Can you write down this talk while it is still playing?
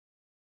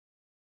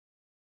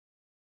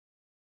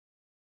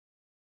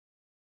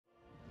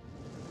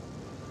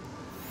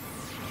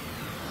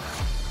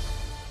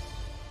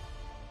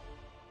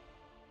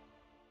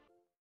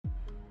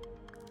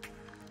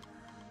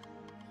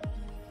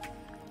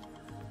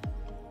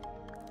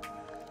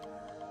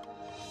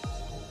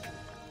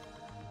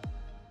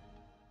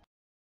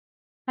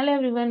Hello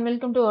everyone,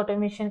 welcome to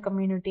Automation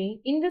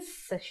Community. In this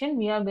session,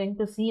 we are going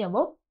to see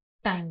about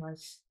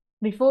timers.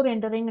 Before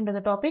entering into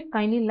the topic,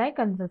 kindly like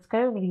and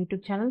subscribe our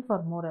YouTube channel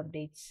for more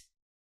updates.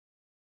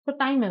 So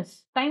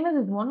timers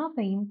is one of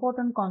the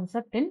important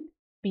concept in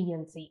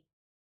PLC.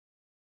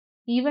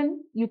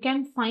 Even you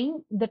can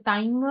find the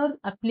timer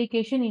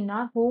application in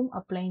our home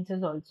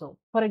appliances also.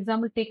 For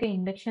example, take an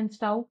induction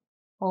stove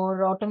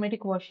or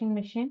automatic washing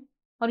machine,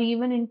 or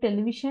even in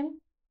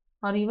television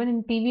or even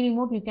in TV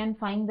remote, you can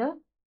find the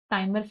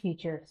timer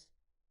features.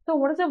 So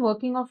what is the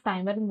working of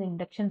timer in the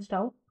induction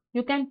stove?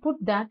 You can put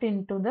that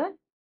into the,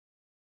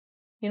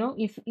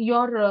 if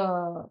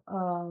you're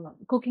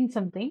cooking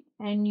something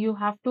and you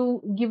have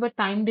to give a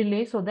time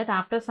delay so that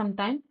after some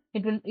time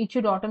it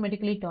should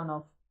automatically turn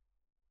off.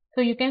 So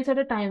you can set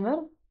a timer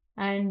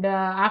and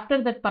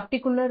after that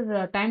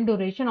particular time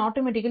duration,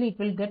 automatically it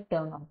will get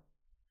turned off.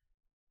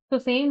 So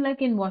same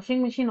like in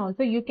washing machine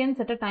also, you can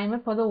set a timer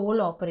for the whole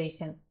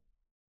operation.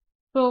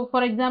 So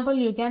for example,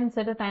 you can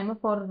set a timer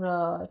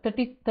for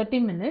 30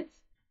 minutes,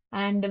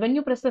 and when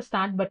you press the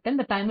start button,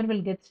 the timer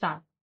will get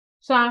start.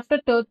 So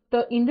after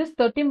in this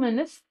 30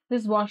 minutes,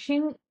 this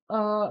washing,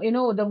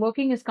 the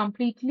working is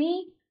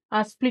completely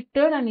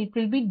splitted and it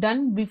will be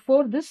done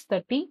before this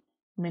 30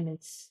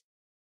 minutes.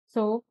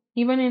 So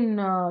even in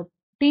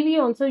TV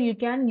also, you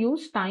can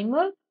use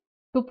timer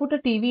to put a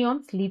TV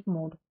on sleep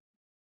mode.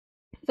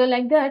 So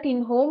like that,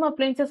 in home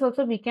appliances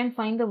also, we can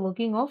find the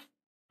working of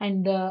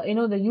and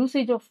the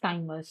usage of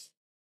timers.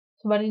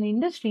 But in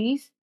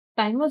industries,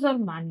 timers are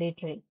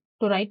mandatory.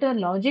 To write a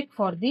logic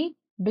for the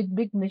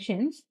big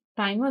machines,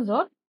 timers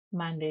are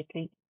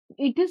mandatory.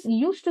 It is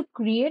used to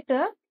create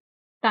a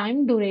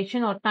time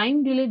duration or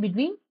time delay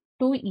between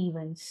two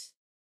events.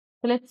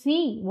 So let's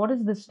see what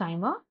is this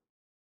timer.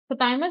 So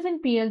timers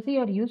in PLC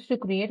are used to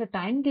create a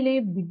time delay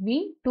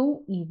between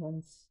two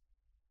events.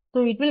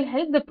 So it will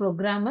help the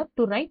programmer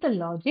to write a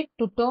logic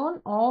to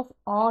turn off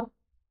or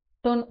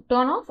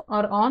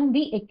on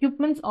the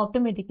equipments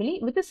automatically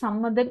with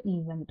some other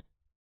event.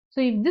 So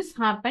if this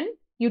happen,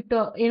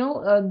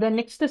 the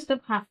next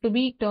step have to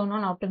be turn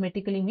on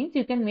automatically, means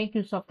you can make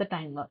use of the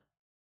timer.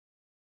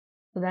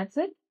 So that's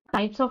it.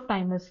 Types of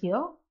timers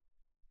here.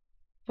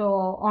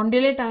 So on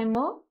delay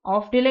timer,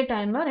 off delay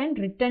timer, and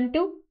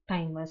retentive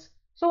timers.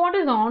 So what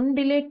is on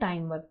delay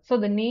timer? So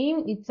the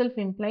name itself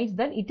implies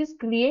that it is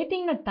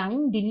creating a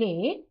time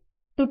delay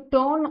to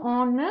turn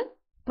on a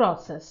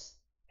process.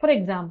 For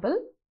example,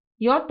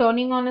 you're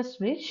turning on a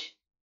switch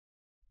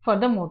for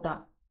the motor,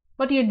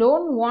 but you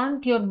don't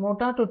want your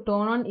motor to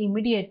turn on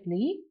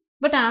immediately,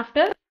 but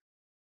after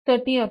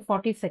 30 or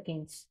 40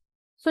 seconds.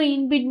 So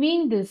in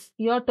between this,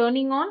 you are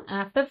turning on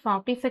after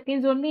 40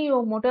 seconds only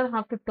your motor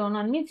have to turn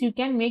on, means you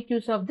can make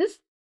use of this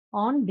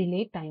on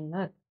delay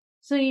timer.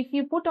 So if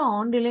you put a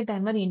on delay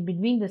timer in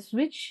between the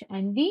switch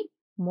and the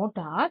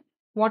motor,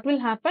 what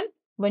will happen?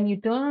 When you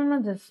turn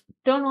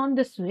on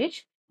the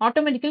switch,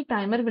 automatically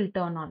timer will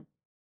turn on.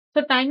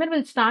 So timer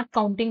will start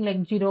counting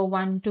like 0,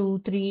 1,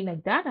 2, 3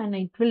 like that, and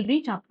it will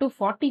reach up to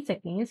 40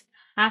 seconds.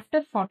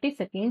 After 40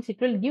 seconds,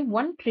 it will give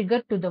one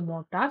trigger to the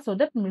motor so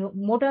that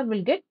motor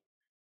will get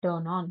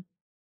turned on.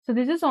 So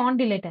this is on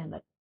delay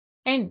timer.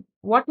 And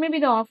what may be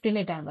the off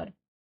delay timer?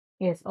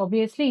 Yes,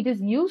 obviously it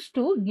is used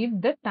to give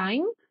the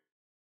time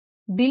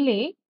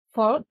delay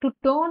to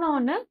turn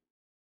on a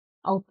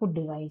output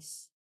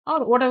device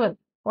or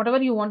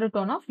whatever you want to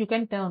turn off, you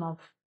can turn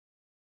off.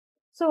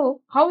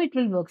 So how it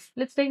will work?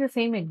 Let's take the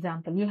same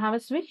example. You have a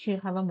switch, you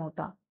have a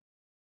motor.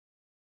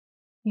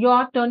 You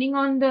are turning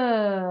on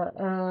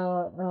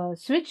the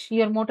switch,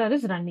 your motor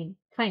is running,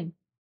 fine.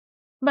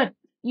 But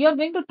you are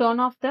going to turn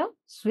off the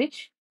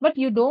switch, but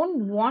you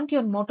don't want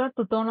your motor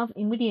to turn off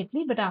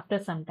immediately, but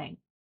after some time.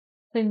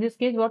 So in this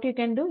case, what you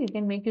can do, you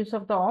can make use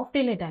of the off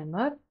delay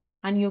timer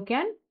and you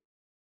can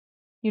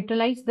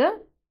utilize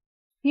the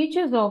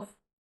features of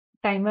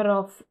timer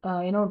off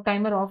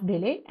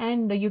delay,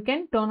 and you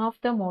can turn off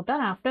the motor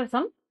after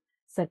some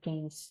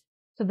seconds.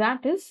 So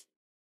that is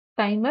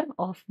timer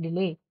off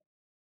delay.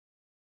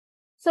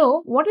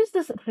 So what is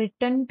this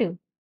retentive?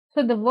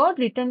 So the word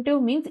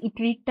retentive means it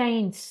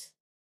retains.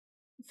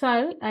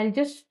 So I'll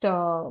just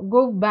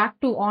go back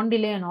to on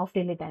delay and off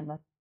delay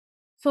timer.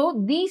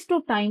 So these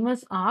two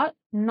timers are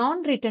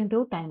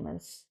non-retentive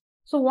timers.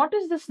 So what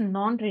is this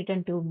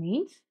non-retentive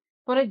means?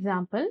 For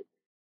example,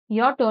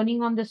 you're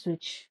turning on the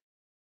switch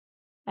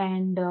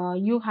and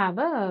you have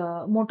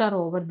a motor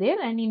over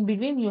there, and in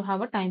between you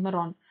have a timer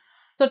on.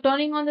 So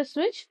turning on the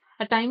switch,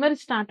 a timer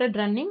started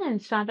running and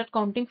started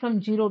counting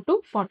from 0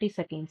 to 40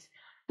 seconds.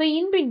 So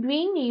in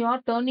between you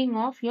are turning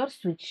off your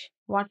switch.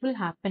 What will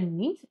happen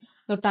means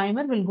your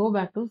timer will go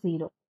back to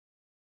 0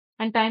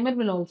 and timer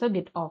will also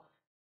get off.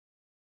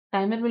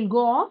 Timer will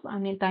go off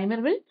and the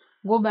timer will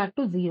go back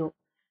to 0.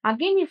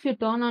 Again, if you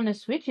turn on a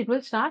switch, it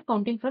will start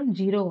counting from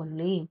 0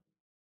 only.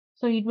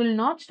 So it will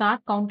not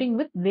start counting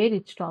with where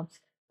it stops.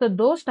 So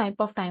those type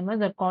of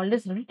timers are called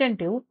as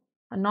retentive,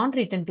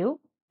 non-retentive,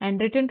 and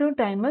retentive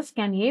timers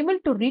can able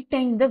to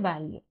retain the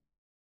value.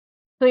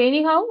 So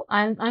anyhow,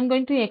 I'm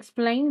going to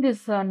explain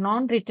this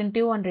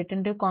non-retentive and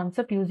retentive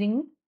concept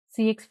using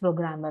CX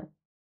programmer.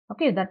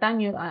 Okay, that time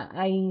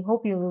I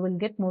hope you will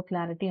get more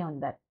clarity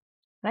on that,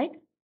 right?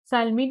 So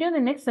I'll meet you in the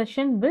next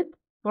session with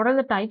what are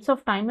the types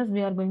of timers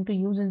we are going to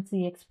use in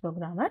CX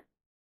programmer.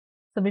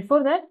 So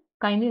before that,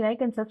 kindly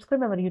like and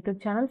subscribe our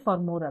YouTube channel for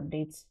more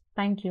updates.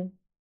 Thank you.